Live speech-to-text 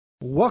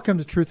Welcome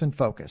to Truth in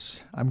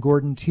Focus. I'm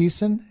Gordon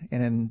Thiessen,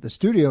 and in the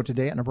studio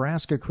today at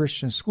Nebraska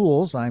Christian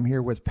Schools, I'm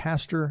here with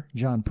Pastor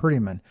John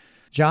Prettyman.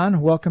 John,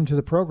 welcome to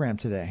the program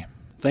today.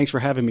 Thanks for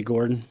having me,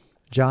 Gordon.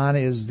 John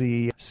is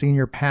the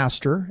senior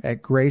pastor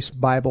at Grace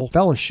Bible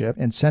Fellowship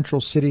in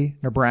Central City,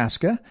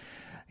 Nebraska.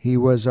 He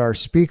was our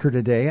speaker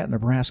today at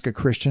Nebraska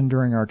Christian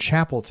during our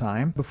chapel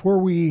time. Before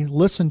we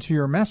listen to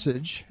your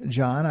message,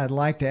 John, I'd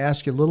like to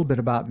ask you a little bit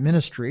about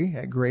ministry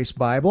at Grace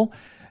Bible.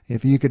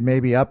 If you could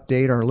maybe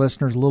update our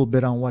listeners a little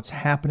bit on what's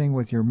happening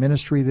with your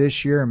ministry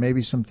this year and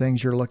maybe some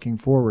things you're looking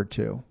forward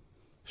to.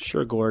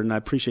 Sure, Gordon. I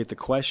appreciate the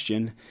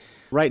question.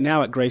 Right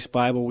now at Grace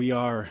Bible, we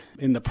are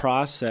in the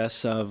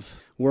process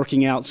of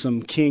working out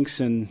some kinks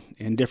in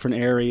different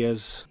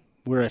areas.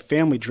 We're a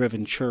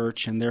family-driven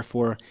church, and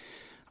therefore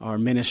our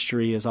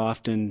ministry is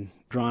often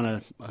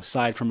drawn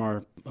aside from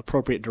our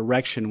appropriate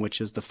direction,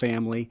 which is the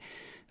family.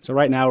 So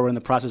right now we're in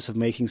the process of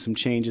making some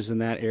changes in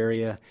that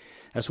area,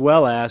 as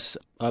well as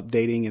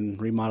updating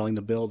and remodeling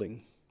the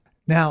building.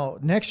 Now,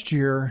 next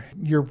year,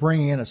 you're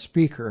bringing in a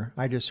speaker.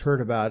 I just heard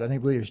about it. I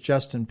believe it's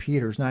Justin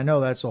Peters. Now, I know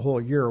that's a whole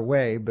year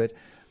away, but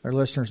our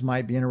listeners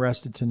might be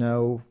interested to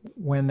know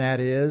when that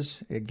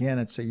is. Again,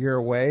 it's a year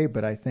away,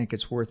 but I think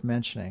it's worth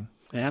mentioning.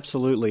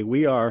 Absolutely.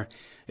 We are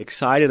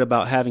excited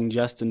about having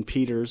Justin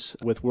Peters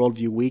with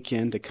Worldview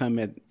Weekend to come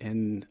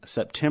in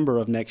September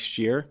of next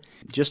year.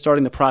 Just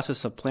starting the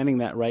process of planning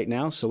that right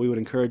now, so we would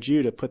encourage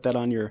you to put that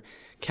on your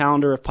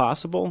calendar if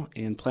possible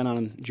and plan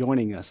on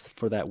joining us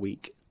for that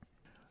week.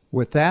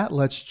 With that,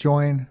 let's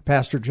join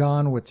Pastor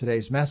John with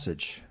today's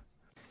message.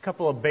 A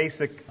couple of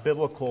basic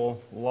biblical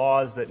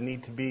laws that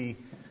need to be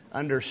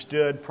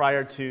understood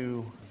prior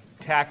to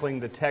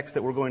tackling the text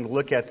that we're going to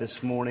look at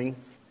this morning,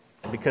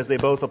 because they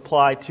both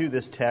apply to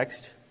this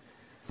text.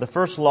 The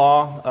first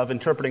law of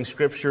interpreting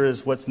Scripture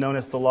is what's known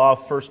as the law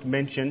of first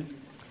mention.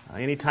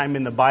 Anytime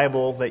in the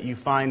Bible that you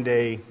find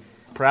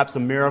perhaps a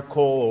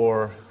miracle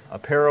or a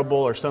parable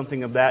or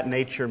something of that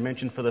nature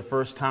mentioned for the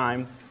first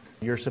time,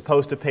 you're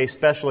supposed to pay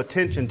special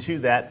attention to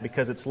that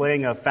because it's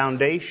laying a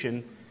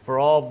foundation for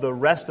all the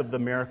rest of the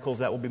miracles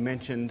that will be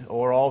mentioned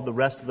or all the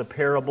rest of the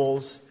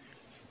parables.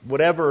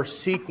 Whatever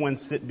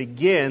sequence it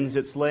begins,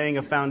 it's laying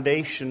a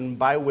foundation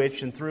by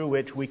which and through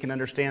which we can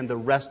understand the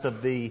rest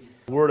of the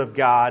Word of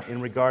God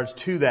in regards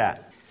to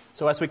that.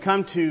 So as we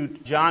come to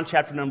John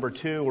chapter number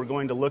 2, we're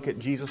going to look at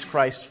Jesus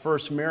Christ's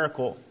first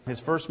miracle.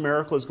 His first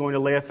miracle is going to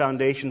lay a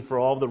foundation for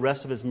all the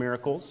rest of His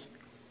miracles.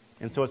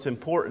 And so it's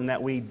important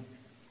that we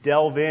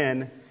delve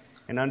in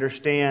and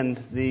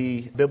understand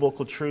the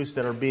biblical truths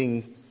that are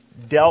being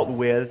dealt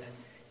with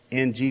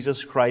in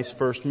Jesus Christ's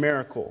first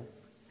miracle.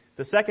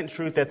 The second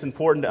truth that's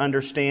important to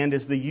understand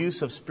is the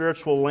use of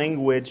spiritual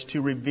language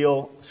to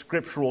reveal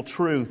scriptural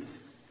truth.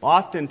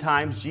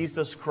 Oftentimes,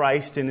 Jesus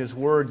Christ in His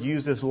Word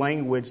uses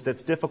language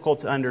that's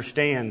difficult to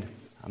understand.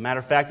 As a matter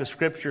of fact, the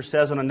Scripture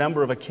says on a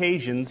number of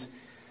occasions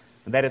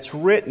that it's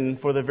written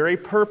for the very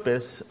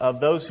purpose of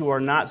those who are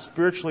not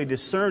spiritually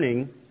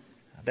discerning,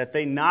 that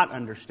they not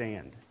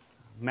understand.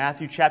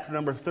 Matthew chapter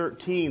number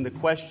 13,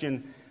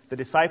 the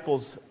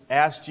disciples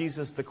asked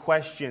Jesus the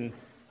question,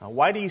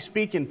 why do you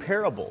speak in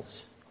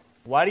parables?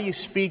 Why do you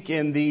speak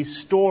in these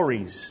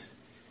stories?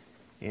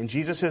 And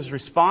Jesus'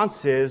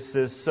 response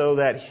is so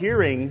that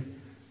hearing,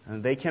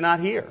 they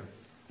cannot hear,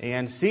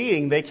 and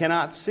seeing, they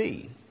cannot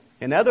see.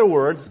 In other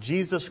words,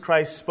 Jesus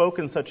Christ spoke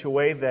in such a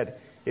way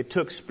that it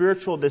took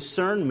spiritual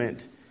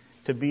discernment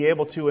to be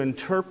able to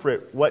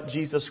interpret what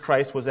Jesus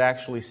Christ was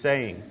actually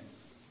saying.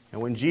 And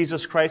when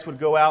Jesus Christ would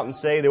go out and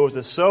say there was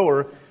a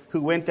sower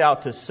who went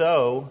out to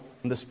sow,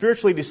 the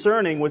spiritually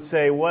discerning would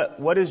say,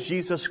 what is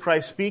Jesus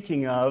Christ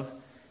speaking of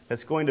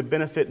that's going to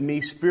benefit me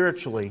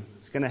spiritually?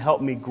 It's going to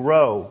help me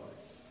grow.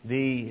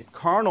 The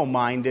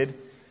carnal-minded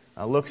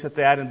looks at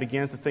that and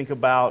begins to think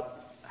about,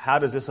 how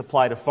does this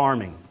apply to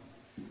farming?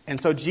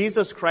 And so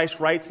Jesus Christ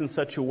writes in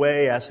such a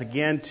way as,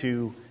 again,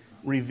 to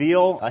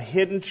reveal a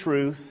hidden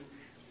truth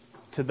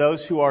to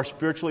those who are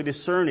spiritually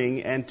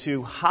discerning and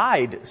to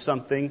hide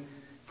something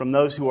from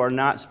those who are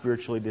not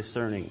spiritually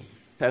discerning.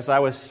 As I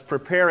was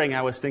preparing,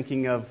 I was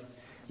thinking of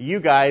you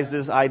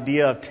guys'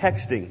 idea of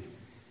texting.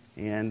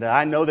 And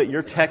I know that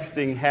your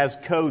texting has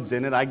codes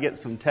in it. I get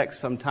some texts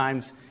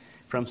sometimes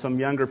from some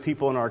younger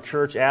people in our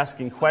church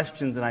asking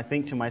questions, and I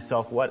think to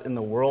myself, what in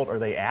the world are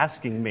they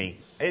asking me?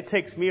 It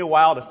takes me a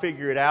while to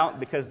figure it out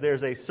because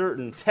there's a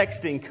certain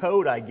texting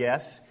code, I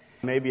guess.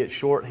 Maybe it's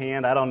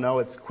shorthand, I don't know,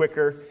 it's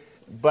quicker.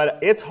 But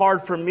it's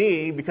hard for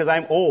me because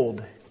I'm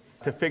old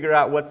to figure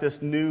out what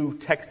this new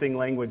texting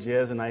language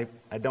is, and I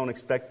don't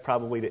expect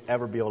probably to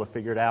ever be able to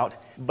figure it out.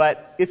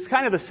 But it's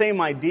kind of the same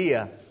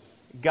idea.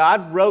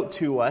 God wrote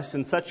to us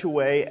in such a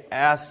way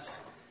as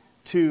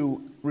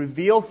to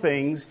reveal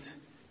things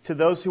to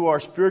those who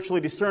are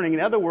spiritually discerning. In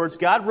other words,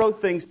 God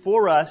wrote things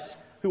for us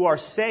who are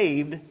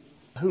saved,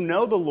 who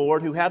know the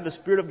Lord, who have the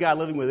Spirit of God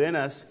living within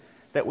us,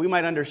 that we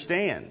might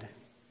understand,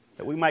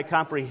 that we might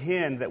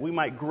comprehend, that we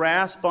might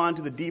grasp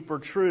onto the deeper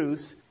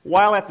truths,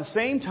 while at the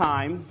same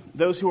time,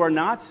 those who are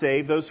not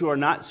saved, those who are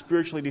not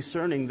spiritually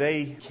discerning,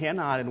 they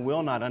cannot and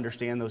will not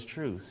understand those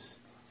truths.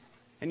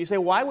 And you say,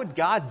 why would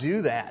God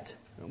do that?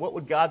 What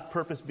would God's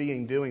purpose be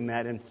in doing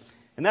that? And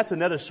that's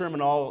another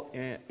sermon all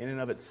in and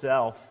of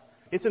itself.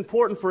 It's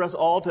important for us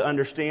all to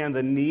understand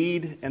the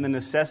need and the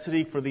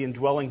necessity for the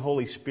indwelling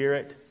Holy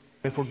Spirit.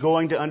 If we're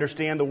going to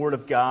understand the Word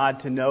of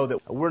God, to know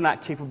that we're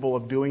not capable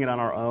of doing it on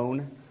our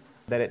own,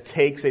 that it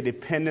takes a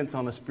dependence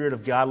on the Spirit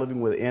of God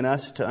living within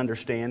us to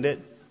understand it.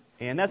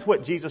 And that's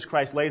what Jesus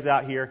Christ lays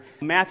out here.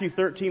 Matthew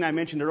 13, I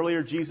mentioned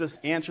earlier, Jesus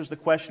answers the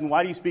question,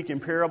 why do you speak in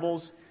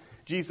parables?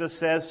 Jesus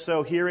says,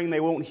 so hearing they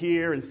won't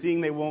hear and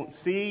seeing they won't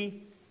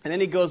see. And then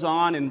he goes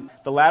on in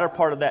the latter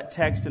part of that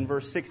text in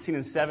verse 16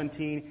 and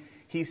 17,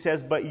 he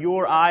says, but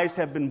your eyes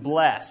have been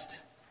blessed,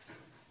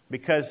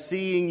 because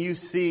seeing you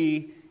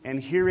see and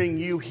hearing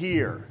you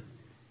hear.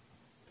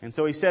 And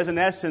so he says, in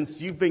essence,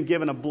 you've been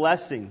given a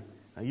blessing.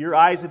 Your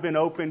eyes have been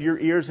opened, your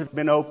ears have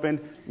been opened.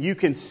 You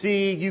can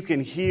see, you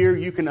can hear,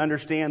 you can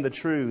understand the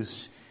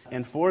truths.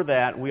 And for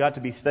that, we ought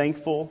to be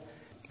thankful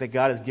that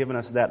God has given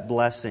us that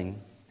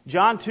blessing.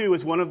 John 2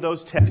 is one of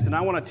those texts, and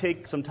I want to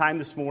take some time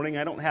this morning.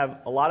 I don't have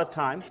a lot of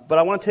time, but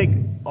I want to take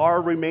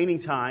our remaining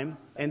time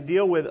and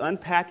deal with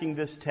unpacking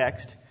this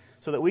text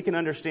so that we can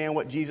understand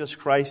what Jesus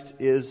Christ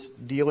is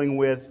dealing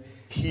with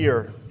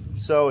here.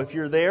 So if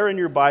you're there in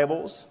your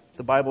Bibles,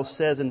 the Bible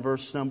says in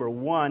verse number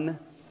 1,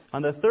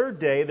 on the third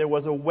day there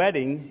was a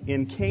wedding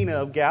in Cana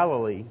of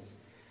Galilee,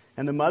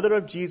 and the mother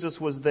of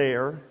Jesus was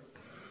there.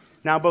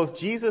 Now both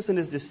Jesus and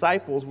his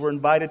disciples were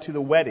invited to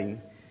the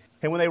wedding.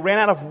 And when they ran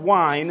out of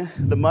wine,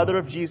 the mother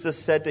of Jesus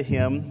said to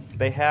him,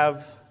 they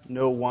have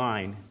no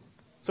wine.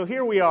 So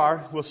here we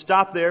are. We'll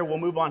stop there. We'll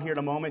move on here in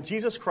a moment.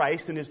 Jesus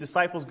Christ and his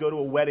disciples go to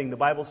a wedding. The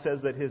Bible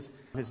says that his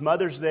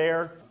mother's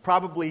there,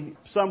 probably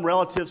some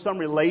relative, some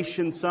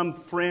relation, some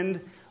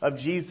friend of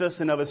Jesus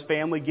and of his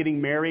family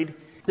getting married.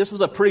 This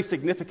was a pretty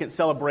significant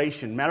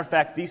celebration. Matter of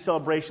fact, these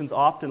celebrations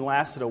often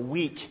lasted a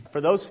week.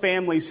 For those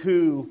families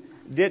who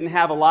didn't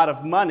have a lot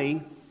of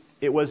money,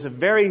 it was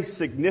very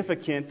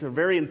significant or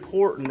very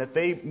important that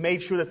they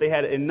made sure that they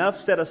had enough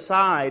set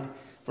aside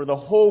for the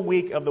whole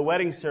week of the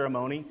wedding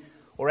ceremony,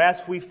 or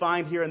as we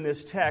find here in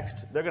this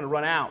text, they're going to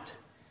run out.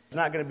 There's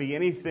not going to be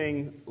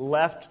anything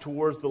left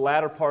towards the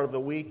latter part of the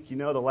week, the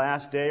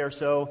last day or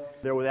so.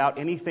 They're without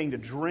anything to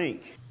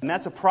drink. And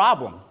that's a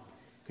problem,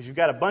 because you've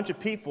got a bunch of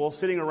people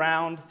sitting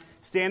around,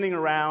 standing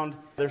around.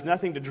 There's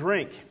nothing to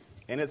drink,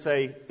 and it's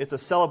a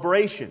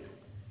celebration.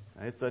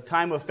 It's a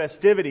time of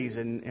festivities,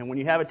 and when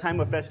you have a time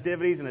of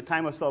festivities and a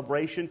time of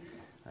celebration,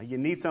 you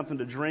need something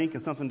to drink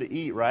and something to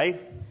eat, right?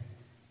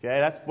 Okay,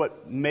 that's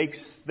what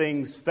makes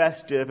things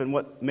festive and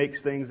what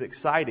makes things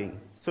exciting.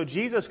 So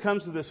Jesus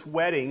comes to this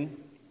wedding.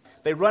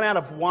 They run out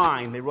of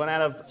wine. They run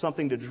out of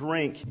something to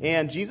drink.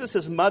 And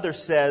Jesus' mother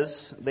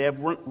says they have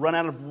run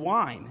out of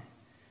wine.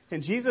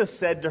 And Jesus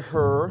said to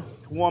her,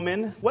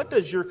 woman, what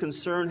does your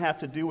concern have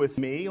to do with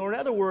me? Or in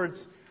other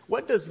words,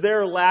 what does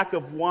their lack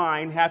of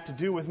wine have to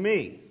do with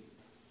me?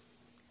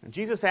 And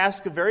Jesus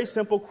asked a very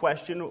simple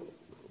question.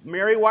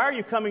 Mary, why are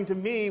you coming to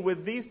me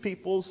with these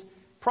people's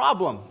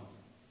problem?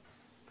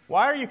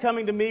 Why are you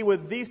coming to me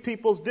with these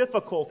people's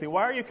difficulty?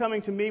 Why are you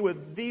coming to me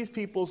with these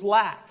people's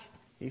lack?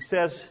 He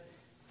says,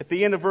 at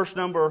the end of verse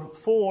number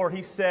 4,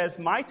 he says,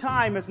 my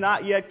time has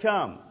not yet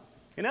come.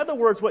 In other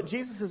words, what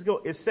Jesus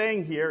is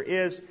saying here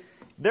is,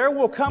 there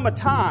will come a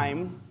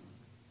time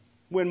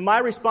when my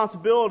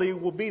responsibility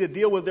will be to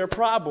deal with their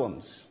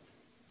problems.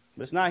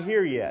 But it's not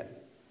here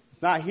yet.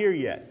 It's not here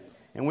yet.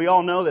 And we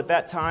all know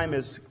that time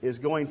is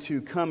going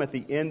to come at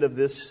the end of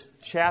this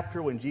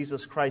chapter when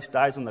Jesus Christ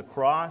dies on the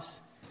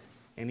cross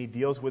and he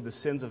deals with the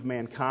sins of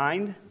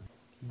mankind.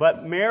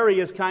 But Mary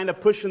is kind of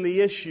pushing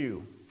the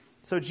issue.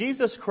 So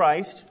Jesus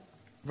Christ,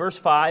 verse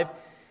 5,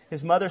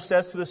 his mother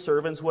says to the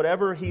servants,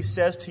 whatever he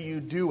says to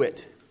you, do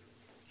it.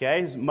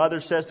 Okay, his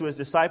mother says to his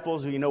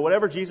disciples,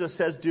 whatever Jesus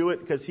says, do it,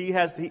 because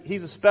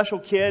he's a special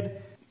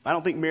kid. I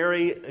don't think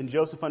Mary and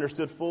Joseph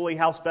understood fully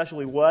how special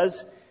he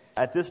was.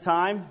 At this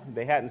time,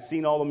 they hadn't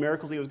seen all the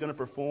miracles he was going to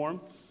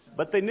perform.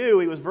 But they knew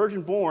he was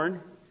virgin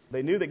born.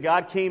 They knew that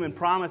God came and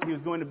promised he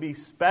was going to be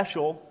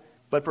special.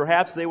 But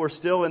perhaps they were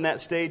still in that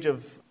stage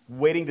of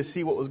waiting to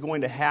see what was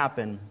going to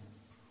happen.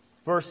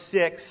 Verse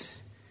 6,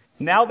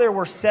 now there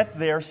were set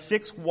there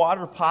 6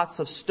 water pots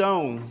of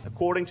stone,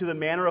 according to the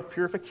manner of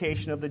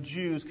purification of the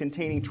Jews,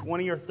 containing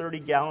 20 or 30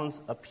 gallons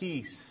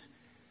apiece.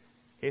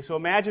 Okay, so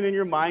imagine in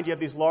your mind you have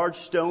these large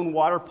stone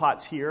water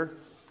pots here,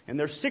 and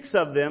there's 6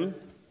 of them.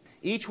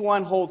 Each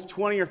one holds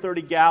 20 or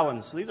 30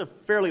 gallons. So these are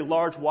fairly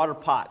large water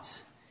pots.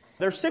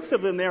 There's 6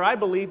 of them there, I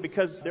believe,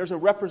 because there's a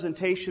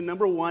representation.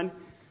 Number 1,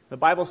 the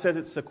Bible says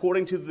it's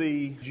according to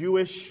the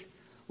Jewish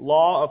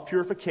law of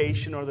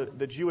purification, or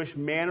the Jewish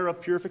manner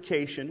of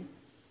purification.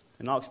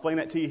 And I'll explain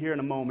that to you here in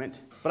a moment.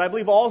 But I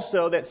believe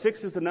also that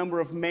 6 is the number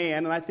of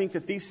man, and I think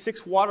that these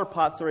 6 water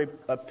pots are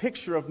a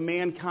picture of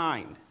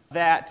mankind.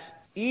 That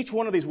each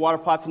one of these water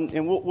pots,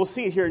 and we'll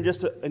see it here in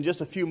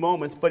just a few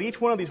moments, but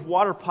each one of these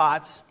water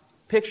pots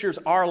pictures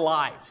our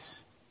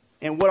lives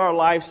and what our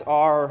lives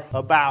are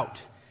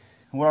about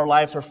and what our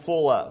lives are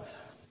full of.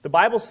 The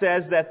Bible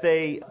says that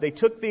they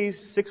took these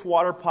 6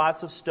 water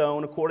pots of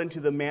stone according to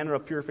the manner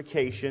of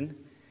purification.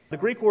 The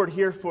Greek word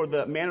here for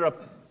the manner of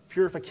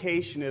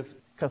purification is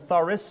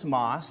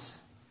katharismos,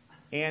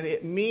 and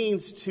it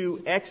means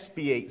to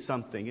expiate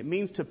something. It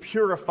means to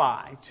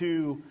purify,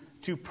 to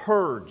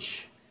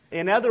purge.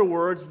 In other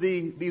words,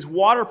 these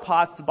water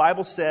pots, the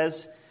Bible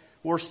says,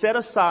 were set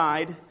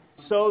aside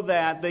so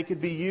that they could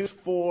be used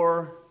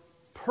for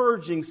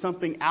purging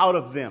something out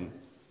of them.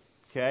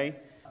 Okay?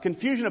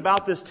 Confusion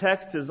about this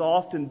text has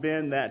often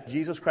been that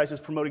Jesus Christ is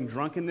promoting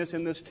drunkenness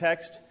in this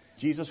text.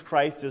 Jesus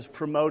Christ is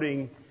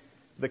promoting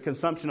the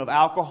consumption of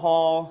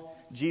alcohol.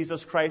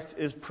 Jesus Christ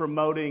is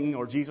promoting,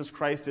 or Jesus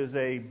Christ is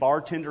a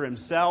bartender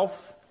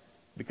himself,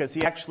 because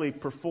he actually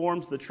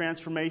performs the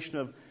transformation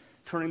of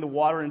turning the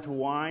water into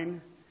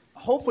wine.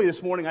 Hopefully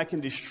this morning I can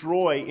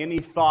destroy any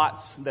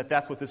thoughts that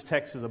that's what this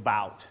text is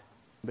about,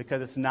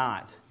 because it's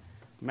not.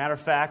 Matter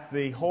of fact,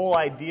 the whole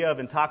idea of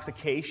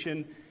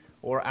intoxication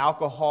or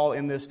alcohol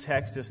in this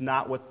text is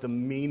not what the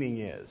meaning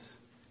is.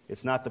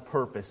 It's not the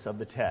purpose of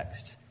the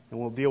text. And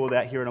we'll deal with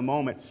that here in a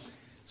moment.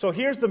 So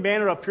here's the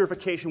manner of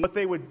purification. What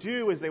they would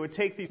do is they would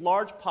take these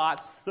large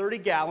pots, 30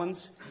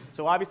 gallons,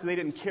 so obviously they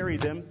didn't carry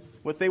them.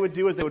 What they would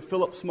do is they would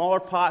fill up smaller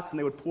pots and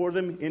they would pour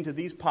them into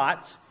these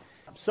pots.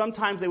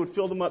 Sometimes they would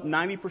fill them up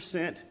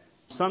 90%.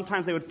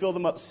 Sometimes they would fill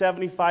them up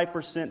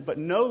 75%, but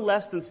no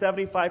less than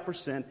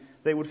 75%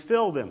 they would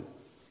fill them.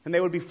 And they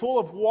would be full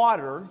of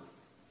water,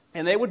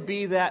 and they would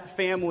be that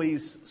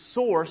family's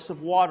source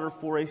of water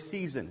for a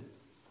season.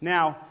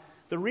 Now,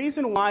 the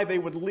reason why they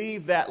would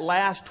leave that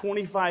last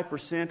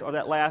 25% or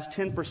that last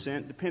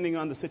 10%, depending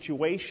on the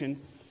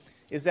situation,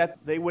 is that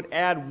they would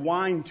add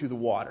wine to the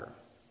water.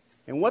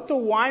 And what the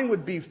wine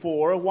would be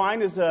for,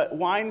 wine is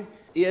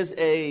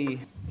a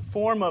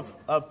form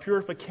of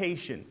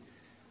purification.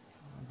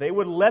 They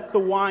would let the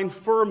wine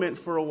ferment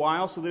for a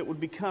while so that it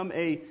would become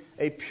a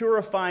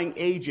purifying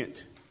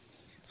agent.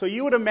 So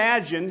you would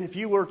imagine if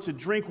you were to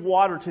drink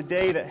water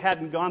today that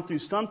hadn't gone through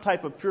some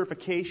type of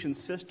purification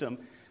system,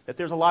 that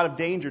there's a lot of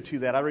danger to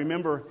that. I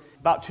remember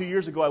about 2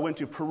 years ago I went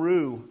to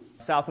Peru,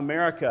 South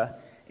America,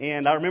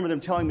 and I remember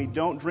them telling me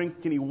don't drink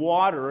any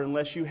water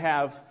unless you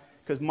have,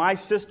 because my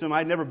system,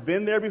 I'd never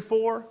been there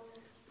before,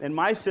 and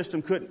my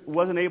system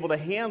wasn't able to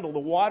handle the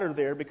water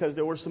there because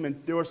there were some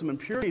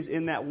impurities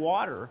in that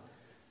water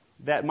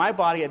that my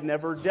body had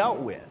never dealt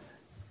with.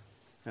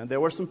 And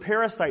there were some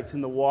parasites in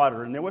the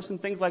water, and there were some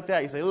things like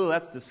that. You say, oh,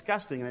 that's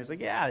disgusting. And I was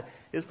like, yeah,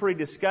 it's pretty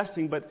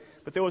disgusting, but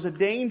there was a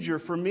danger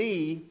for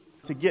me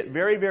to get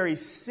very, very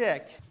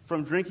sick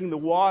from drinking the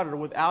water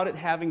without it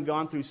having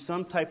gone through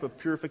some type of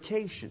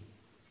purification.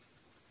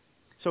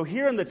 So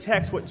here in the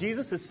text, what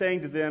Jesus is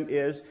saying to them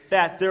is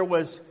that there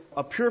was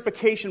a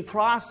purification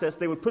process.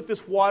 They would put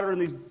this water in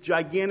these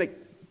gigantic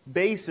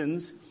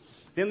basins,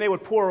 then they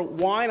would pour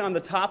wine on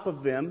the top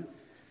of them,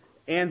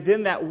 and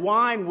then that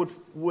wine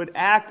would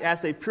act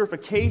as a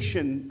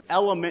purification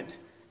element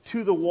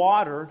to the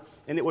water,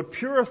 and it would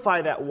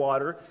purify that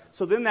water,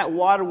 so then that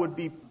water would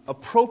be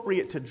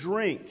appropriate to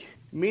drink,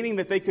 meaning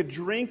that they could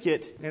drink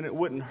it and it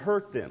wouldn't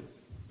hurt them.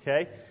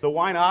 Okay? The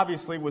wine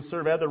obviously would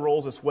serve other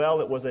roles as well.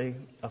 It was a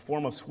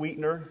form of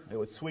sweetener. It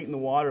would sweeten the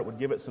water. It would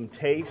give it some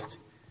taste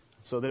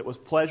so that it was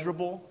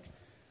pleasurable.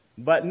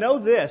 But know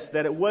this,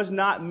 that it was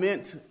not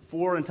meant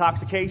for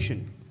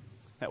intoxication.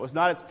 That was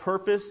not its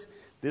purpose.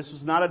 This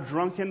was not a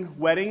drunken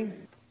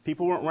wedding.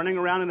 People weren't running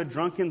around in a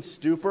drunken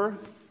stupor.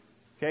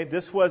 Okay,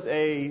 this was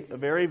a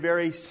very,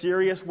 very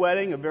serious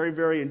wedding, a very,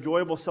 very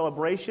enjoyable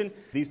celebration.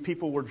 These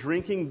people were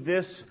drinking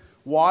this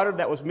water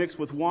that was mixed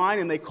with wine,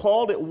 and they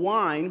called it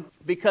wine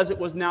because it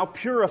was now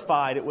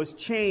purified, it was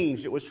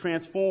changed, it was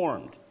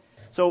transformed.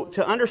 So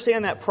to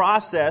understand that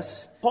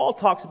process, Paul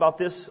talks about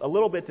this a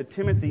little bit to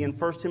Timothy in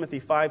 1 Timothy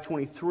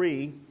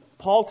 5:23.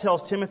 Paul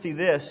tells Timothy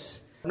this,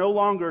 no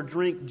longer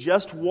drink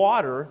just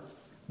water,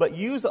 but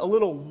use a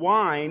little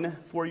wine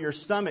for your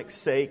stomach's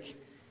sake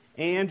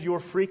and your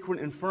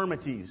frequent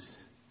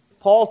infirmities.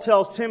 Paul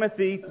tells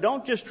Timothy,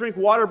 don't just drink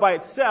water by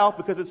itself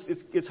because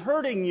it's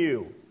hurting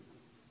you.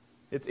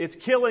 It's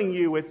killing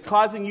you. It's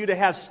causing you to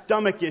have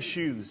stomach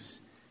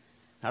issues.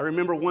 I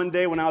remember one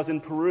day when I was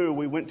in Peru,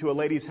 we went to a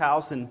lady's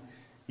house, and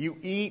you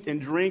eat and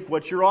drink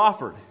what you're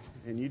offered.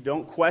 And you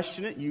don't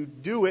question it. You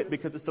do it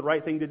because it's the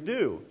right thing to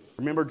do. I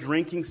remember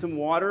drinking some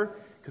water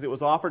because it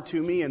was offered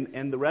to me,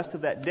 and the rest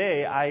of that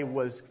day I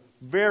was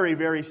very,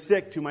 very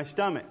sick to my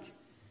stomach.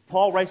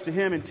 Paul writes to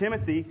him in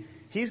Timothy,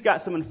 he's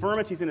got some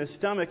infirmities in his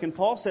stomach, and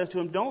Paul says to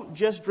him, don't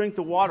just drink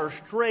the water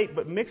straight,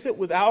 but mix it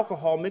with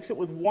alcohol, mix it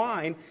with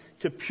wine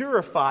to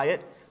purify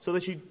it so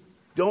that you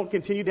don't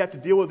continue to have to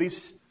deal with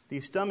these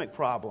stomach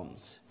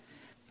problems.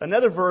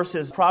 Another verse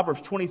is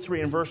Proverbs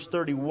 23 and verse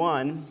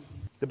 31.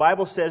 The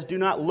Bible says, do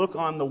not look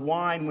on the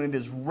wine when it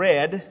is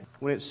red,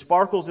 when it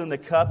sparkles in the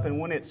cup, and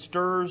when it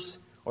stirs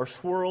or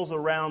swirls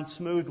around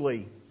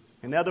smoothly.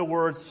 In other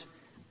words,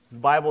 the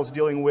Bible is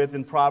dealing with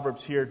in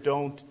Proverbs here,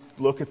 don't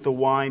look at the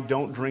wine,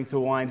 don't drink the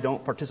wine,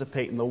 don't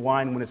participate in the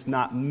wine when it's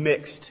not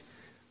mixed,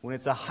 when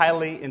it's a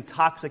highly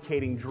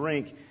intoxicating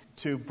drink.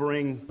 to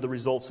bring the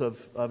results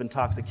of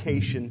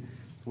intoxication,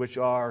 which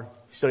are,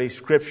 study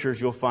scriptures,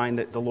 you'll find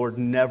that the Lord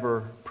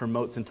never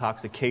promotes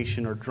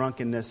intoxication or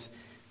drunkenness.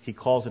 He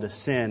calls it a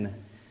sin.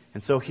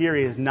 And so here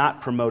he is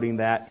not promoting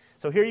that.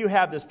 So here you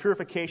have this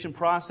purification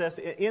process.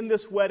 In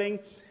this wedding,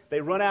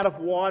 they run out of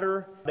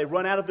water. They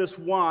run out of this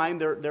wine.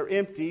 They're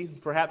empty.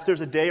 Perhaps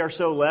there's a day or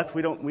so left.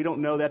 We don't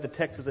know that. The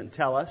text doesn't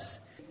tell us.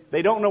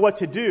 They don't know what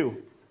to do.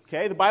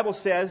 Okay, the Bible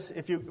says,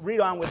 if you read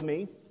on with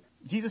me,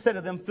 Jesus said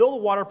to them, "Fill the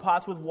water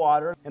pots with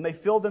water," and they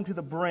filled them to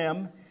the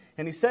brim.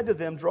 And he said to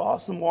them, "Draw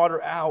some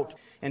water out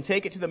and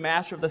take it to the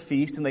master of the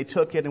feast." And they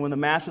took it. And when the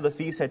master of the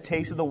feast had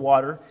tasted the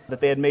water that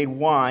they had made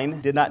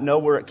wine, did not know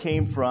where it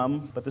came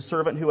from, but the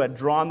servant who had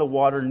drawn the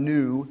water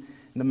knew.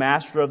 And the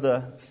master of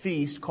the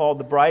feast called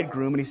the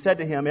bridegroom, and he said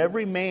to him,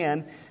 "Every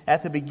man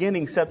at the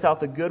beginning sets out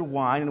the good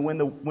wine, and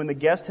when the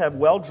guests have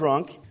well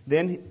drunk,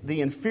 then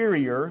the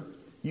inferior.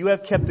 You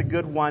have kept the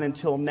good wine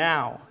until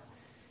now."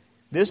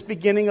 This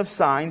beginning of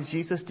signs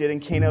Jesus did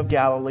in Cana of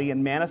Galilee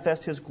and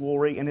manifest his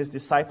glory, and his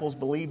disciples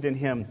believed in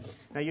him.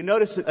 Now you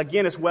notice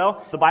again as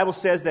well, the Bible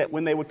says that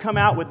when they would come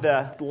out with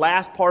the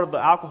last part of the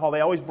alcohol, they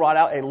always brought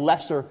out a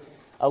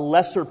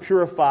lesser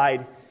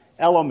purified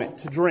element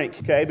to drink,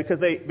 okay? Because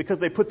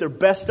they put their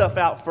best stuff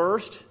out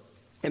first,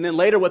 and then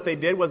later what they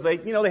did was they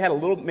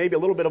had maybe a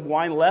little bit of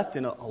wine left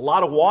and a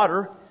lot of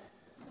water.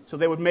 So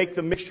they would make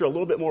the mixture a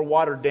little bit more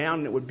watered down,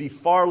 and it would be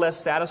far less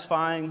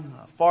satisfying,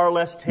 far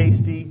less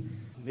tasty.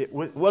 It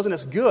wasn't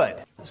as good.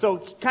 So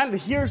kind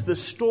of here's the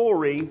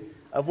story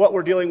of what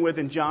we're dealing with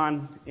in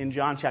John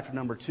chapter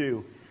number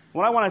 2.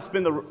 When I want to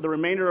spend the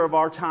remainder of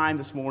our time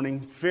this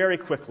morning very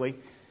quickly,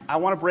 I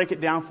want to break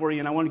it down for you,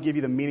 and I want to give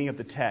you the meaning of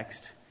the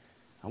text.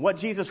 And what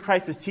Jesus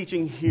Christ is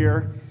teaching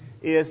here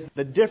is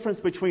the difference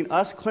between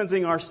us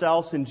cleansing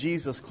ourselves and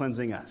Jesus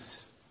cleansing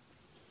us.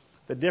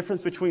 The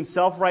difference between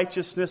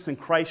self-righteousness and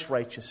Christ's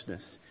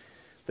righteousness.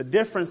 The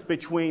difference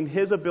between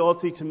his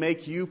ability to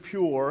make you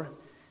pure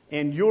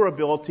and your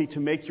ability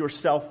to make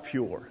yourself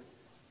pure.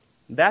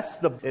 That's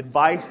the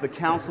advice, the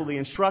counsel, the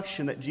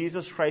instruction that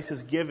Jesus Christ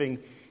is giving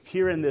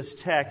here in this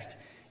text,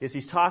 is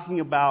he's talking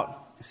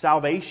about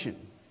salvation.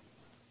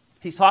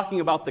 He's talking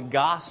about the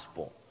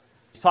gospel.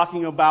 He's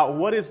talking about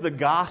what is the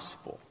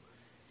gospel.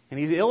 And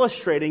he's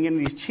illustrating it and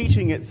he's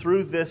teaching it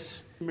through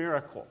this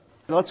miracle.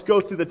 Now let's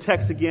go through the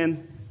text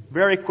again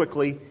very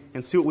quickly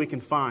and see what we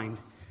can find.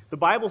 The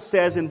Bible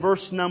says in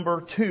verse number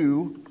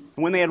 2,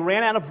 "When they had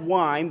ran out of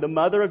wine, the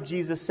mother of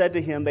Jesus said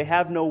to him, 'They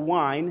have no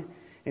wine.'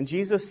 And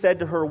Jesus said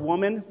to her,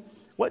 'Woman,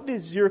 what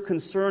does your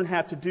concern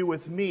have to do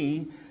with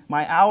me?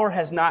 My hour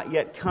has not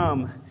yet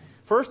come.'"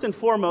 First and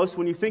foremost,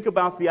 when you think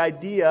about the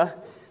idea,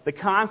 the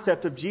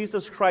concept of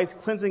Jesus Christ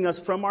cleansing us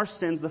from our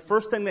sins, the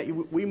first thing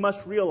that we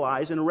must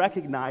realize and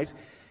recognize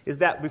is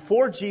that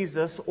before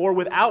Jesus or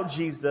without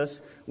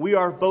Jesus, we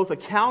are both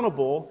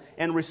accountable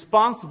and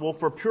responsible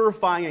for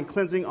purifying and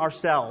cleansing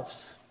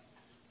ourselves.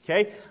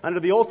 Okay? Under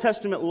the Old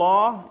Testament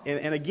law,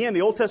 and again,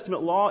 the Old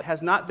Testament law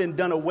has not been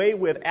done away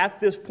with at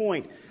this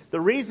point.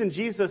 The reason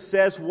Jesus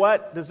says,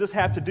 "What does this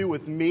have to do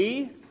with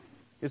me?"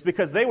 is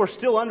because they were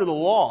still under the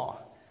law.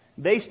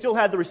 They still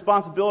had the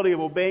responsibility of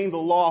obeying the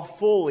law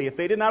fully. If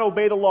they did not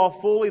obey the law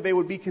fully, they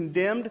would be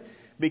condemned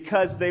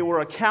because they were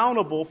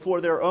accountable for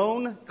their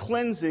own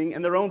cleansing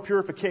and their own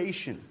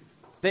purification.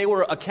 They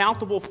were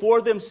accountable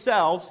for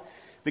themselves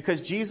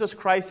because Jesus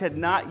Christ had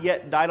not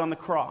yet died on the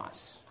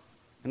cross.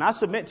 And I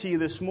submit to you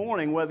this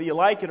morning, whether you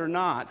like it or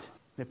not,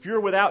 if you're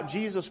without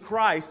Jesus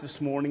Christ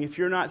this morning, if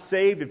you're not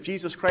saved, if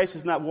Jesus Christ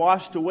has not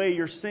washed away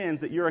your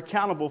sins, that you're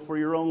accountable for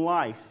your own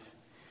life.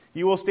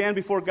 You will stand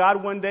before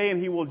God one day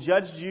and He will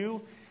judge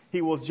you.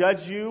 He will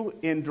judge you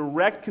in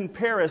direct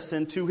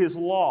comparison to His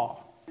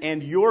law.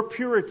 And your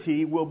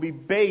purity will be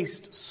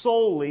based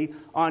solely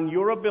on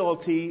your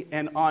ability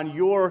and on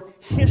your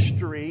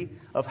history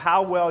of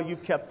how well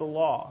you've kept the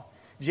law.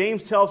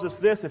 James tells us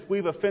this: if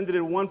we've offended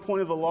in one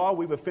point of the law,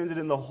 we've offended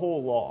in the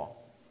whole law.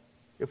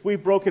 If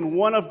we've broken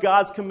one of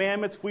God's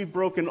commandments, we've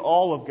broken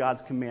all of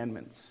God's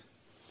commandments.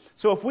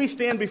 So if we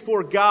stand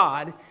before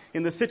God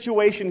in the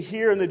situation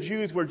here in the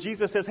Jews where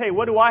Jesus says, "Hey,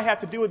 what do I have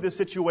to do with this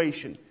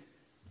situation?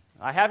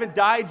 I haven't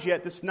died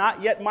yet. This is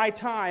not yet my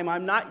time.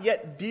 I'm not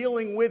yet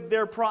dealing with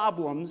their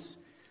problems.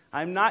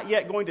 I'm not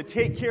yet going to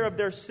take care of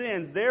their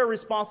sins." They're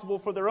responsible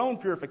for their own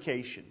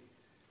purification.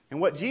 And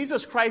what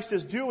Jesus Christ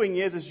is doing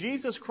is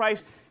Jesus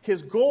Christ,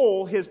 His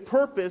goal, His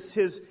purpose,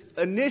 His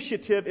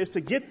initiative is to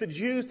get the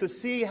Jews to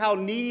see how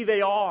needy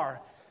they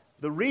are.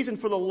 The reason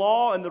for the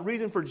law and the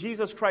reason for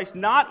Jesus Christ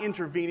not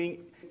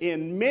intervening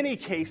in many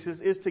cases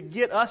is to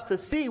get us to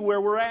see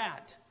where we're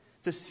at,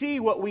 to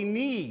see what we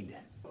need.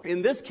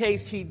 In this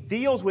case, He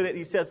deals with it.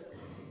 He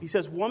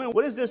says, "Woman,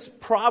 what does this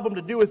problem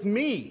to do with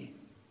me?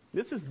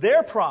 This is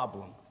their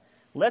problem.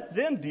 Let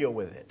them deal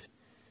with it."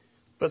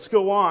 Let's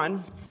go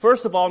on.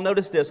 First of all,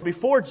 notice this.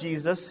 Before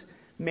Jesus,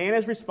 man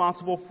is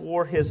responsible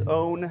for his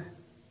own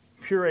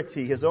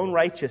purity, his own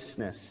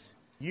righteousness.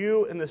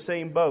 You in the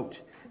same boat.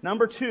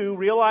 Number two,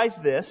 realize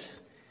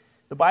this.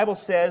 The Bible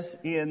says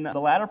in the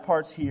latter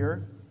parts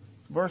here,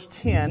 verse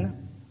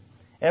 10,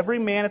 Every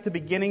man at the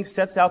beginning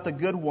sets out the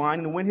good wine,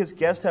 and when his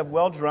guests have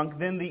well drunk,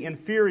 then the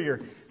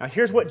inferior. Now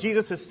here's what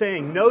Jesus is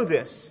saying. Know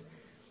this,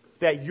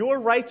 that your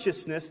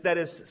righteousness that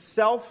is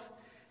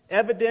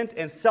self-evident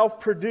and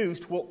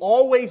self-produced will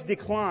always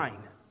decline.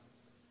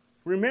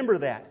 Remember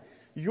that.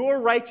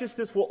 Your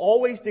righteousness will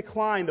always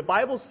decline. The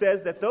Bible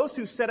says that those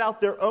who set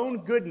out their own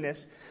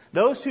goodness,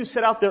 those who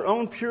set out their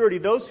own purity,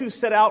 those who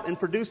set out and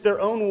produce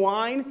their own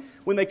wine,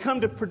 when they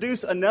come to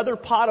produce another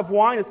pot of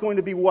wine, it's going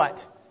to be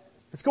what?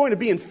 It's going to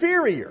be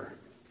inferior.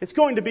 It's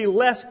going to be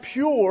less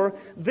pure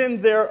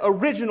than their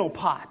original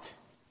pot.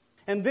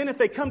 And then if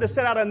they come to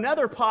set out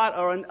another pot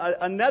or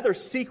another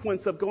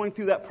sequence of going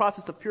through that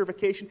process of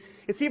purification,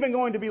 it's even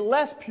going to be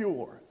less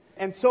pure.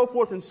 And so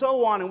forth and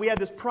so on. And we have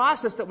this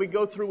process that we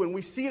go through, and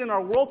we see it in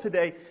our world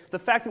today, the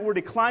fact that we're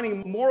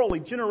declining morally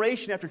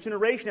generation after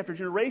generation after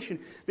generation,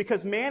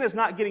 because man is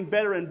not getting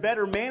better and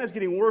better. Man is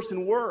getting worse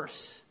and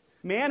worse.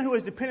 Man who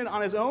is dependent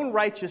on his own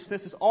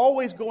righteousness is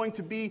always going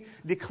to be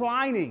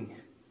declining.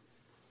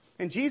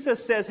 And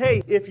Jesus says,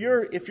 hey, if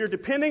you're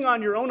depending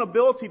on your own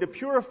ability to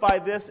purify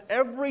this,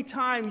 every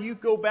time you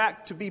go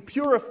back to be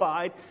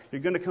purified,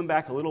 you're going to come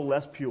back a little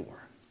less pure.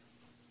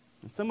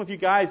 And some of you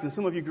guys and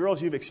some of you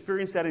girls, you've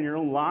experienced that in your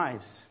own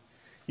lives.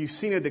 You've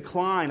seen a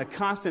decline, a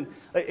constant,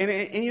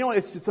 and you know,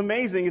 it's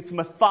amazing. It's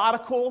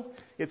methodical,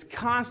 it's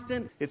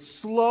constant, it's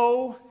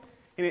slow,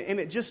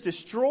 and it just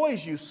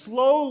destroys you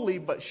slowly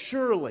but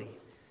surely.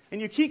 And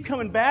you keep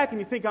coming back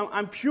and you think,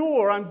 I'm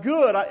pure, I'm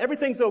good,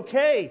 everything's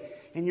okay.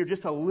 And you're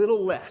just a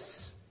little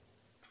less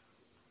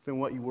than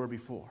what you were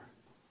before.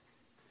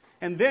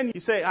 And then you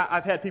say,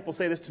 I've had people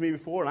say this to me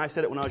before, and I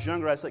said it when I was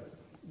younger. I was like,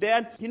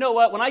 Dad, you know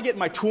what? When I get in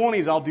my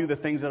 20s, I'll do the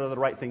things that are the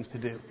right things to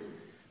do. Do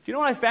you know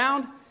what I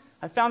found?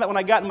 I found that when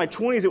I got in my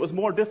 20s, it was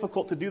more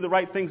difficult to do the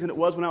right things than it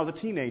was when I was a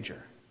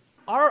teenager.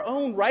 Our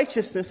own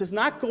righteousness is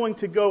not going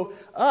to go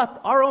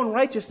up. Our own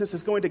righteousness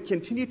is going to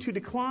continue to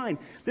decline.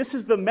 This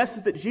is the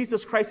message that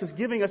Jesus Christ is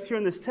giving us here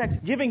in this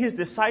text, giving his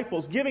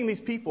disciples, giving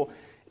these people,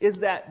 is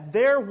that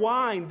their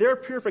wine, their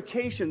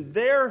purification,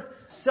 their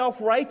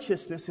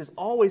self-righteousness is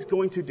always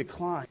going to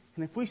decline.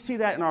 And if we see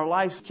that in our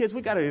lives, kids,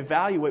 we've got to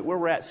evaluate where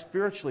we're at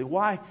spiritually.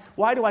 Why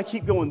do I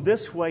keep going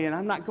this way and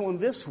I'm not going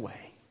this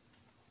way?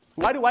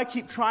 Why do I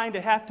keep trying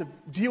to have to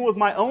deal with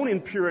my own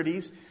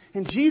impurities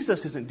and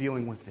Jesus isn't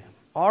dealing with them?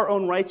 Our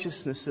own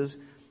righteousnesses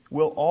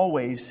will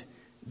always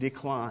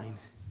decline.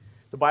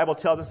 The Bible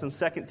tells us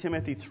in 2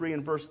 Timothy 3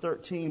 and verse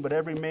 13, but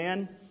every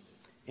man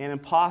and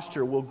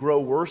impostor will grow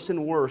worse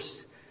and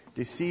worse,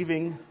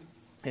 deceiving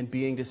and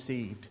being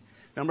deceived.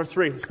 Number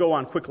 3, let's go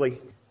on quickly.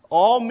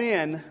 All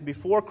men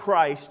before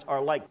Christ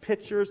are like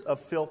pitchers of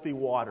filthy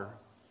water.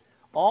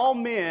 All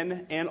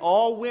men and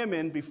all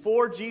women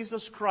before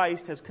Jesus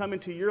Christ has come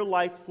into your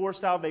life for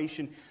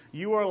salvation,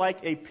 you are like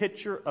a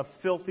pitcher of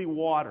filthy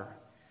water.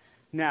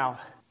 Now,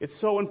 it's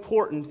so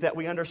important that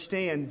we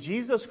understand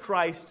Jesus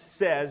Christ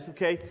says,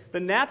 okay, the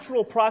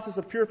natural process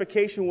of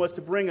purification was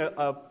to bring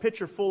a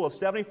pitcher full of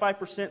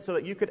 75% so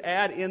that you could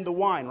add in the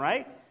wine,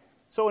 right?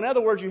 So in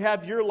other words, you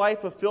have your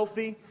life of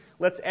filthy.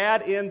 Let's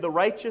add in the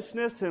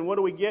righteousness, and what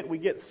do we get? We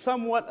get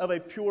somewhat of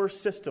a pure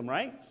system,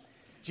 right?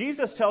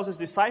 Jesus tells his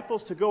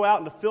disciples to go out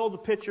and to fill the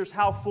pitchers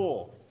how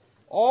full?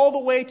 All the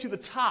way to the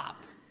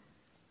top.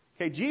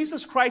 Okay,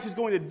 Jesus Christ is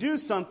going to do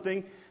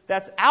something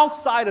that's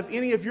outside of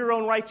any of your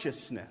own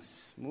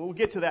righteousness. We'll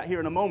get to that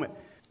here in a moment.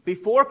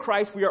 Before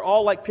Christ, we are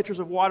all like pitchers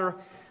of water.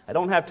 I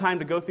don't have time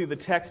to go through the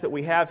text that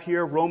we have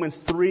here. Romans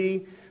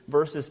 3,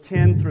 verses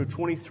 10 through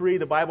 23.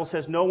 The Bible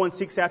says, no one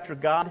seeks after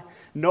God.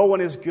 No one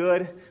is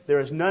good. There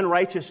is none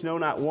righteous, no,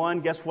 not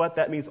one. Guess what?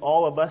 That means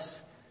all of us.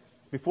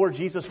 Before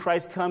Jesus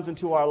Christ comes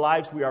into our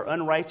lives, we are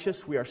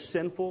unrighteous. We are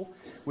sinful.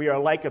 We are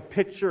like a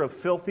pitcher of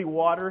filthy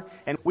water.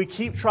 And we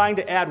keep trying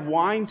to add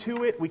wine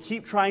to it. We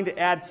keep trying to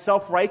add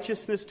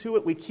self-righteousness to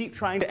it. We keep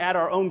trying to add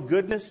our own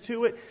goodness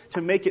to it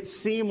to make it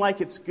seem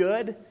like it's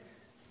good.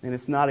 And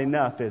it's not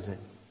enough, is it?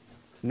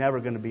 It's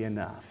never going to be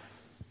enough.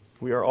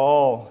 We are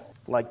all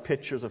like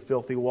pitchers of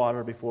filthy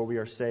water before we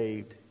are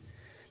saved.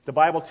 The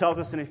Bible tells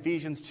us in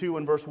Ephesians 2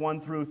 and verse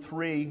 1 through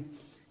 3,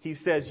 he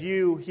says,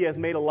 he hath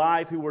made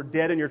alive who were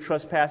dead in your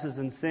trespasses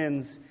and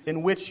sins,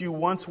 in which you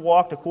once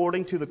walked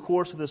according to the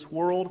course of this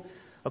world,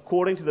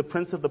 according to the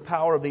prince of the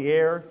power of the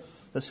air,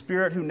 the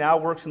spirit who now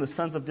works in the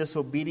sons of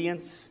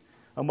disobedience,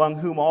 among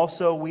whom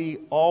also we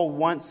all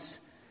once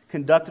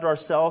conducted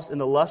ourselves in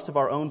the lust of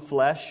our own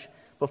flesh,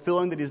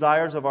 fulfilling the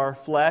desires of our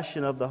flesh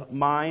and of the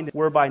mind,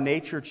 were by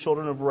nature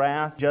children of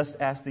wrath, just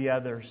as the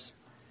others.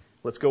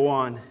 Let's go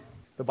on.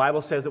 The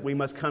Bible says that we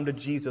must come to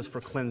Jesus for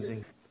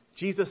cleansing.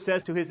 Jesus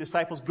says to his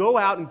disciples, go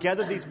out and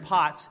gather these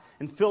pots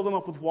and fill them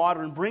up with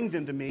water and bring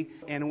them to me.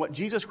 And what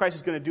Jesus Christ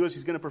is going to do is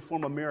he's going to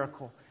perform a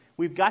miracle.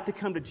 We've got to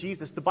come to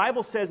Jesus. The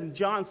Bible says in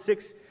John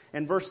 6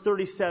 and verse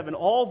 37,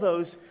 all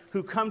those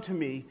who come to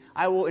me,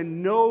 I will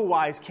in no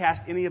wise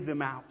cast any of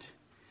them out.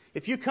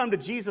 If you come to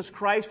Jesus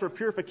Christ for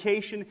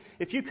purification,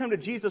 if you come to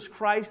Jesus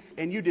Christ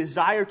and you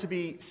desire to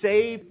be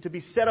saved, to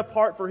be set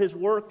apart for his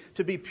work,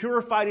 to be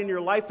purified in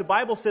your life, the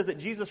Bible says that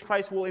Jesus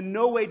Christ will in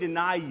no way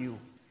deny you.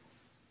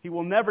 He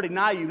will never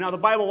deny you. Now, the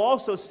Bible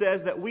also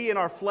says that we in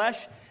our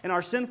flesh and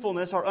our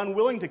sinfulness are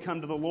unwilling to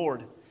come to the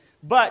Lord.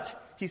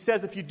 But He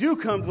says if you do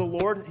come to the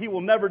Lord, He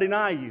will never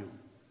deny you.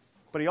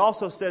 But He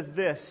also says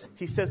this.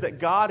 He says that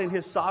God in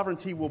His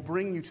sovereignty will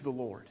bring you to the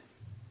Lord.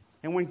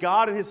 And when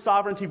God in His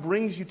sovereignty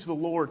brings you to the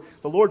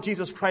Lord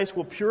Jesus Christ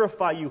will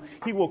purify you.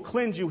 He will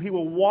cleanse you. He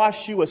will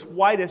wash you as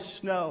white as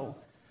snow.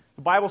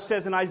 The Bible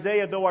says in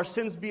Isaiah, though our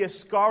sins be as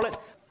scarlet,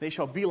 they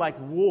shall be like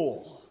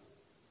wool.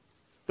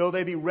 Though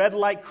they be red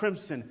like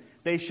crimson,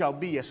 they shall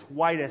be as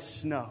white as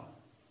snow.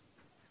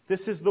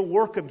 This is the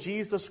work of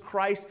Jesus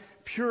Christ,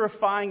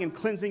 purifying and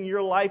cleansing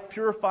your life,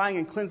 purifying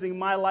and cleansing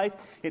my life.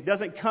 It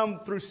doesn't come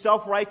through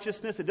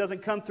self-righteousness. It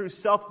doesn't come through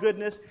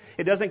self-goodness.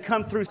 It doesn't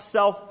come through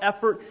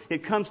self-effort.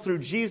 It comes through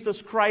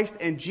Jesus Christ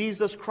and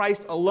Jesus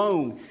Christ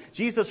alone.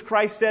 Jesus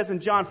Christ says in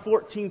John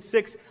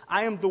 14:6,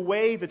 I am the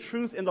way, the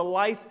truth, and the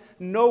life.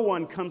 No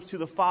one comes to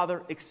the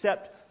Father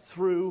except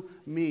through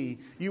me.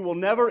 You will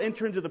never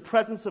enter into the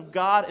presence of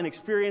God and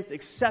experience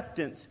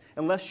acceptance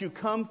unless you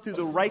come through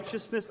the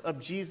righteousness of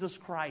Jesus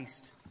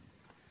Christ.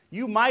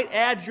 You might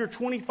add your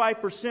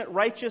 25%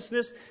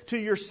 righteousness to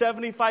your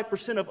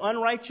 75% of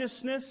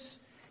unrighteousness,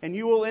 and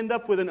you will end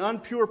up with an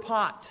impure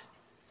pot.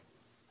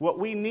 What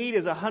we need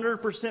is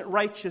 100%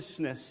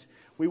 righteousness.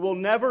 We will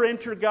never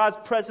enter God's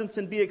presence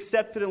and be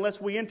accepted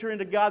unless we enter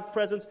into God's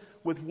presence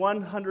with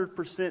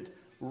 100%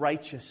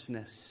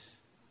 righteousness,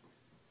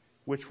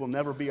 which will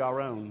never be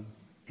our own.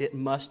 It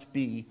must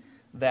be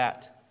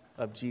that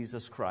of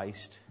Jesus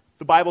Christ.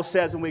 The Bible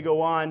says, and we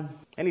go on,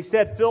 and He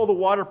said, fill the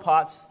water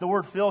pots. The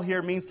word fill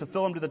here means to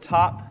fill them to the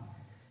top.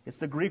 It's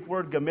the Greek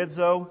word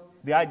gamizo,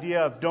 the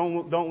idea of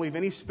don't leave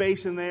any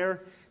space in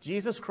there.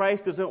 Jesus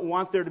Christ doesn't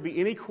want there to be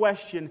any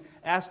question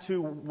as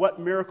to what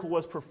miracle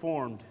was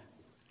performed.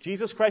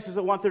 Jesus Christ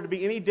doesn't want there to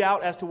be any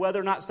doubt as to whether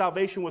or not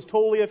salvation was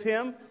totally of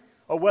Him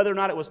or whether or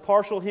not it was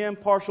partial Him,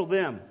 partial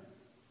them.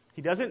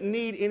 He doesn't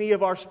need any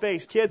of our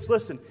space. Kids,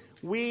 listen,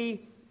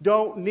 we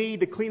don't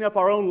need to clean up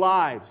our own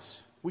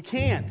lives. We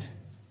can't.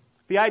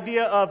 The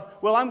idea of,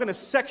 well, I'm going to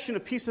section a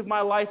piece of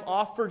my life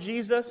off for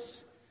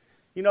Jesus.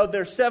 You know,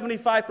 there's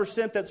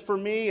 75% that's for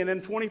me and then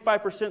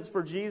 25% is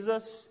for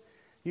Jesus.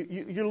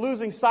 You're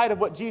losing sight of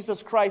what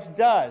Jesus Christ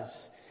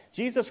does.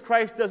 Jesus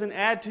Christ doesn't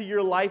add to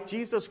your life.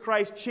 Jesus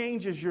Christ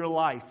changes your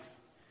life.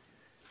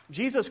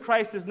 Jesus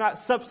Christ does not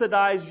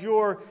subsidize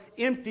your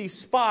empty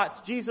spots.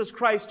 Jesus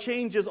Christ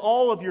changes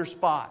all of your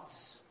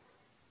spots.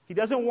 He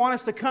doesn't want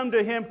us to come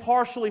to Him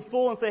partially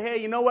full and say, hey,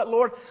 you know what,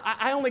 Lord?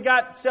 I only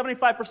got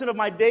 75% of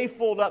my day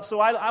filled up, so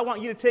I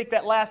want you to take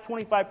that last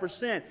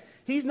 25%.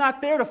 He's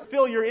not there to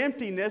fill your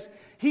emptiness.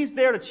 He's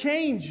there to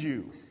change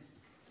you.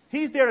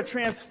 He's there to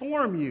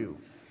transform you.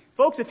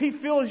 Folks, if He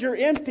fills your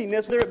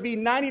emptiness, whether it be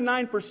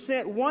 99%,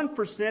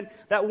 1%,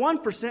 that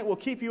 1% will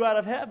keep you out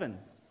of heaven.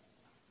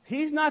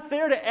 He's not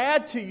there to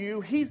add to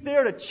you. He's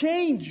there to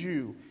change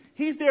you.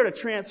 He's there to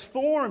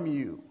transform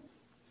you.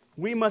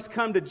 We must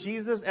come to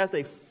Jesus as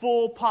a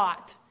full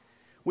pot.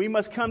 We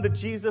must come to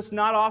Jesus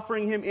not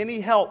offering Him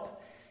any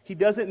help. He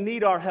doesn't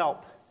need our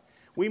help.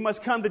 We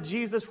must come to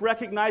Jesus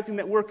recognizing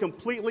that we're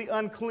completely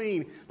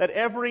unclean, that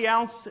every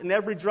ounce and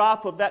every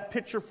drop of that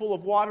pitcher full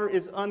of water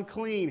is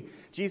unclean.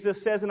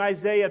 Jesus says in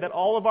Isaiah that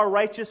all of our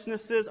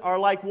righteousnesses are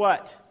like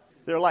what?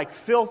 They're like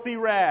filthy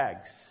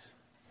rags.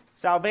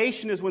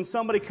 Salvation is when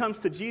somebody comes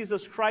to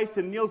Jesus Christ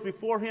and kneels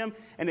before Him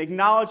and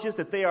acknowledges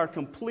that they are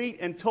complete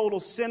and total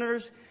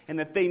sinners and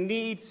that they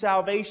need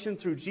salvation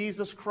through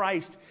Jesus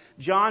Christ.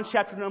 John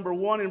chapter number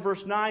 1 and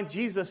verse 9,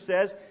 Jesus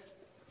says,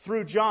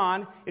 through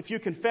John, if you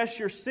confess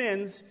your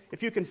sins,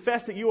 if you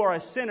confess that you are a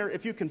sinner,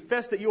 if you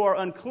confess that you are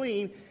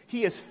unclean,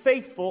 He is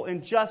faithful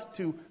and just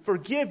to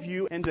forgive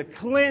you and to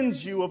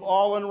cleanse you of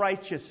all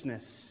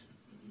unrighteousness.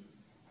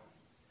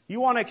 You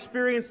want to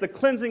experience the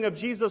cleansing of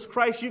Jesus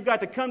Christ, you've got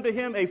to come to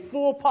Him a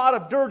full pot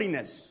of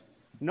dirtiness.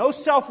 No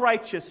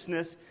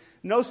self-righteousness,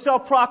 no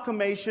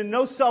self-proclamation,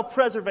 no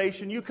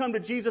self-preservation. You come to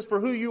Jesus for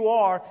who you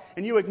are,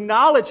 and you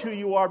acknowledge who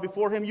you are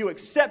before Him. You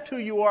accept who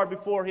you are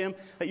before Him,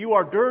 that you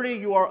are dirty,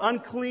 you are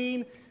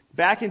unclean.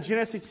 Back in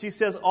Genesis, He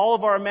says all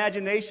of our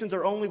imaginations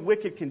are only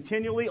wicked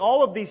continually.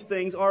 All of these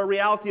things are a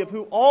reality of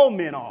who all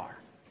men are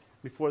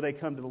before they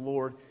come to the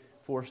Lord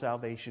for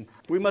salvation.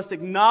 We must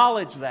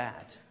acknowledge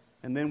that.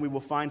 And then we will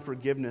find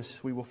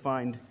forgiveness. We will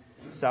find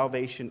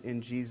salvation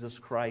in Jesus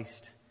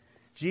Christ.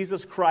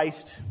 Jesus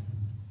Christ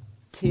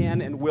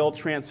can and will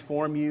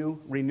transform you,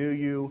 renew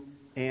you,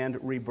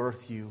 and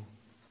rebirth you.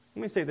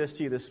 Let me say this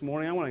to you this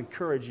morning. I want to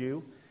encourage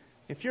you.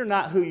 If you're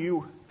not who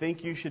you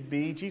think you should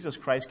be, Jesus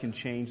Christ can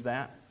change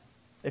that.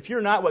 If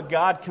you're not what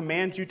God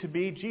commands you to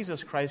be,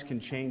 Jesus Christ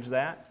can change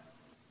that.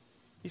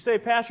 You say,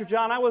 Pastor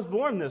John, I was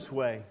born this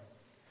way.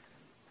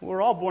 Well,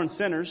 we're all born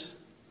sinners,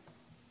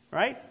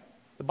 right?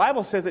 The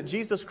Bible says that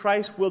Jesus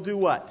Christ will do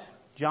what?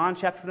 John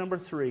chapter number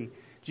 3.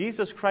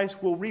 Jesus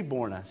Christ will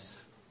reborn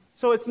us.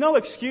 So it's no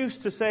excuse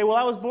to say, well,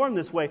 I was born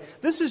this way.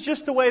 This is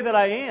just the way that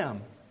I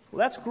am. Well,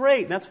 that's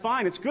great. That's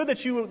fine. It's good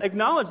that you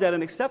acknowledge that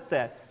and accept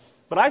that.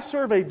 But I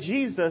serve a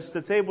Jesus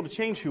that's able to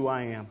change who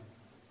I am.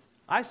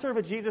 I serve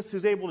a Jesus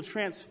who's able to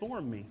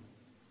transform me.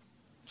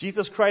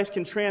 Jesus Christ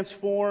can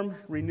transform,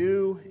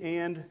 renew,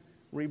 and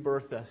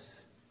rebirth us.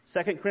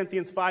 2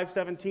 Corinthians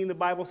 5:17, the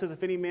Bible says,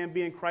 if any man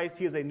be in Christ,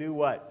 he is a new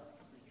what?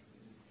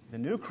 The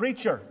new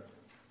creature.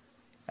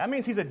 That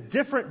means he's a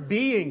different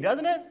being,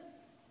 doesn't it?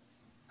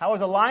 I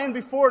was a lion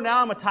before,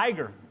 now I'm a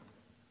tiger.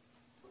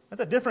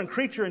 That's a different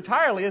creature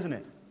entirely, isn't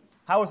it?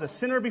 I was a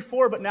sinner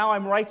before, but now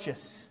I'm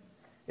righteous.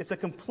 It's a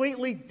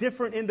completely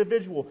different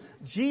individual.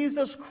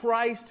 Jesus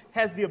Christ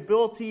has the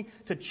ability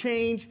to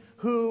change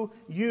who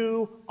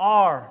you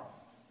are.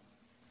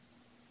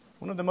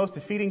 One of the most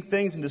defeating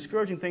things and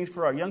discouraging things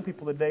for our young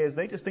people today is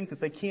they just think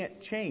that they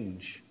can't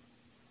change.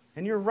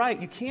 And you're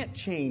right, you can't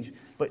change,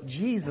 but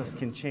Jesus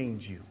can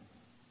change you.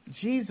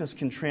 Jesus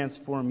can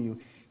transform you.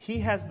 He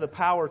has the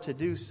power to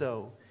do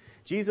so.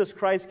 Jesus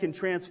Christ can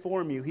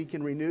transform you. He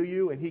can renew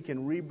you, and He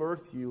can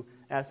rebirth you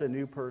as a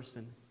new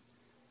person.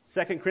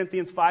 2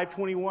 Corinthians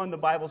 5:21, the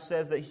Bible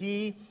says that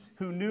He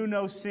who knew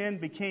no sin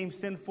became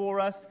sin for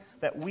us,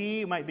 that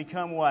we might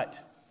become what?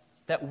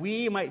 That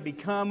we might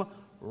become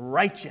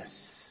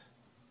righteous.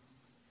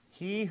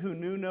 He who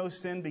knew no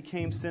sin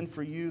became sin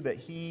for you, that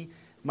He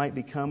might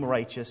become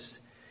righteous.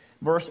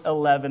 Verse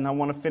 11, I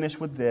want to finish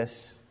with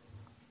this.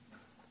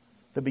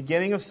 The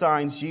beginning of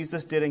signs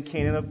Jesus did in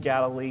Cana of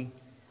Galilee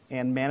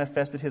and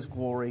manifested His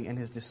glory, and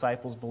His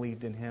disciples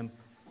believed in Him.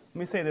 Let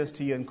me say this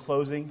to you in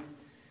closing.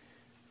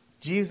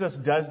 Jesus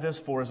does this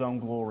for His own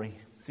glory.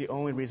 It's the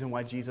only reason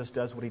why Jesus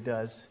does what He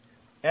does.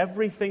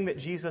 Everything that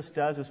Jesus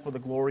does is for the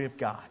glory of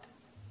God.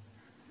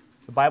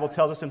 The Bible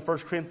tells us in 1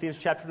 Corinthians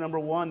chapter number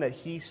 1 that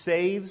He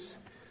saves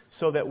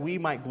so that we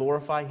might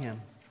glorify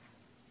Him.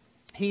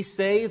 He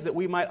saves that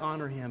we might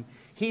honor Him.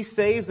 He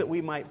saves that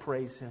we might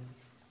praise Him.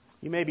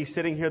 You may be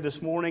sitting here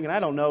this morning, and I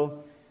don't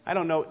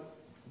know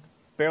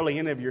barely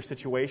any of your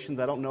situations.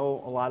 I don't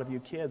know a lot of you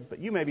kids, but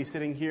you may be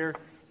sitting here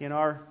in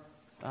our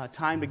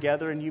time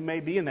together, and you may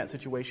be in that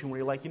situation where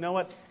you're like, you know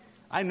what?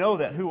 I know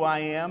that who I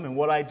am and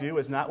what I do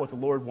is not what the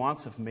Lord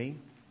wants of me.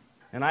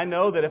 And I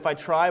know that if I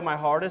try my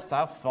hardest,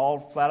 I'll fall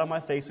flat on my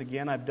face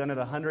again. I've done it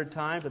 100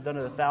 times. I've done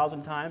it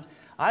 1,000 times.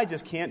 I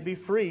just can't be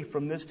free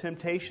from this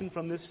temptation,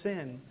 from this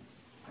sin.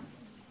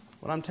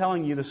 What I'm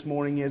telling you this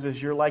morning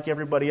is you're like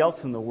everybody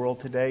else in the world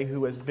today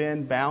who has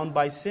been bound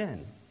by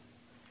sin,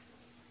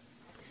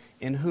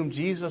 in whom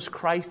Jesus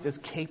Christ is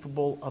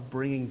capable of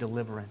bringing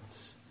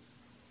deliverance.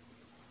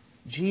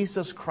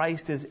 Jesus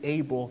Christ is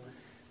able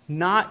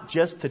not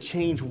just to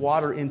change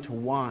water into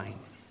wine,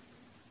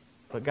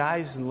 but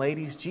guys and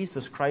ladies,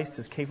 Jesus Christ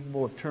is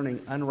capable of turning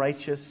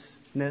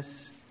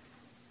unrighteousness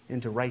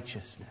into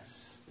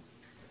righteousness.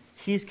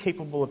 He's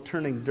capable of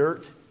turning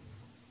dirt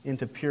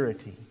into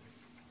purity.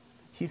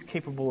 He's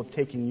capable of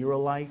taking your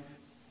life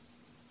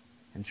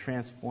and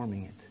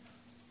transforming it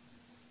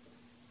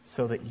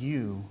so that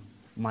you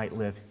might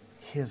live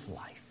His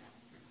life.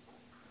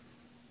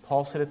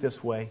 Paul said it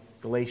this way,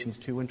 Galatians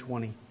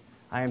 2:20.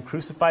 I am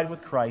crucified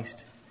with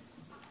Christ.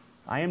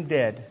 I am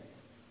dead.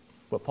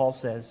 What Paul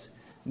says,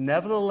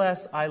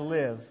 nevertheless I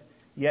live,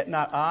 yet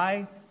not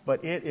I,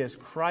 but it is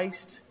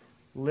Christ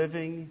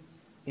living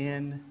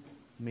in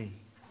me.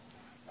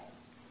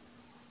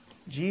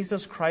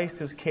 Jesus Christ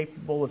is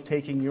capable of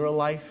taking your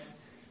life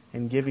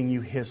and giving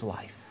you His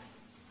life.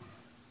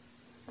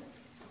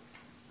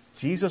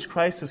 Jesus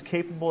Christ is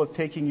capable of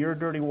taking your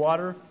dirty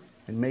water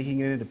and making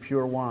it into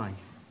pure wine.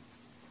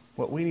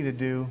 What we need to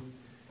do,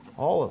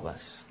 all of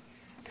us,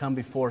 come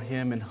before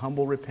Him in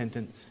humble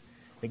repentance,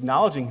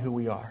 acknowledging who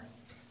we are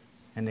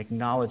and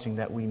acknowledging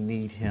that we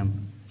need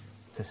Him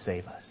to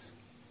save us.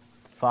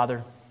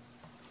 Father,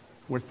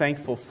 we're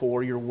thankful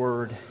for Your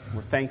Word.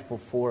 We're thankful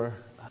for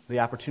the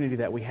opportunity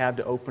that we have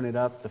to open it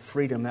up, the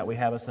freedom that we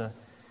have as a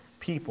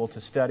people to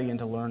study and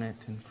to learn it.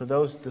 And for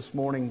those this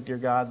morning, dear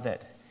God,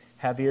 that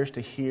have ears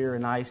to hear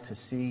and eyes to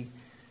see,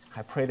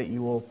 I pray that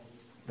you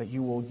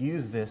will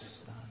use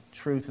this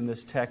truth in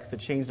this text to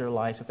change their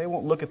lives, that they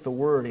won't look at the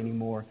Word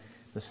anymore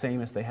the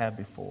same as they have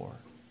before.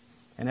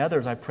 And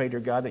others, I pray, dear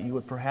God, that you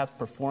would perhaps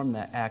perform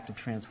that act of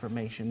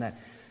transformation,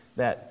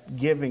 that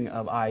giving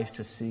of eyes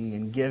to see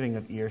and giving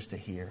of ears to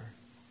hear.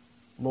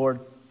 Lord,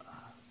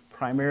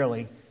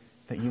 primarily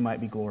that you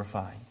might be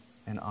glorified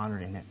and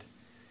honored in it.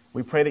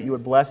 We pray that you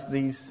would bless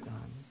these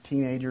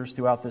teenagers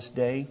throughout this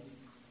day,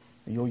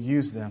 that you'll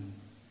use them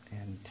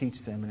and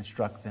teach them and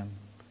instruct them.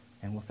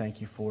 And we'll thank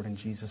you for it in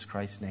Jesus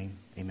Christ's name.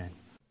 Amen.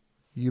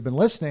 You've been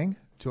listening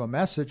to a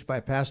message by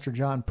Pastor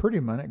John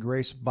Prettyman at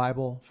Grace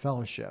Bible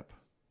Fellowship.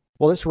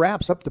 Well, this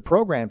wraps up the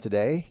program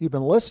today. You've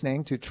been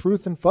listening to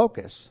Truth in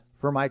Focus.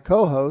 For my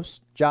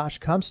co-host, Josh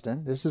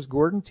Cumston, this is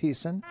Gordon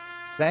Thiessen.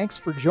 Thanks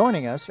for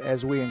joining us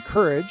as we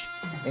encourage,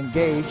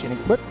 engage, and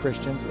equip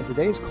Christians in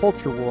today's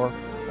culture war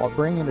while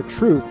bringing the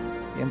truth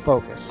in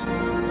focus.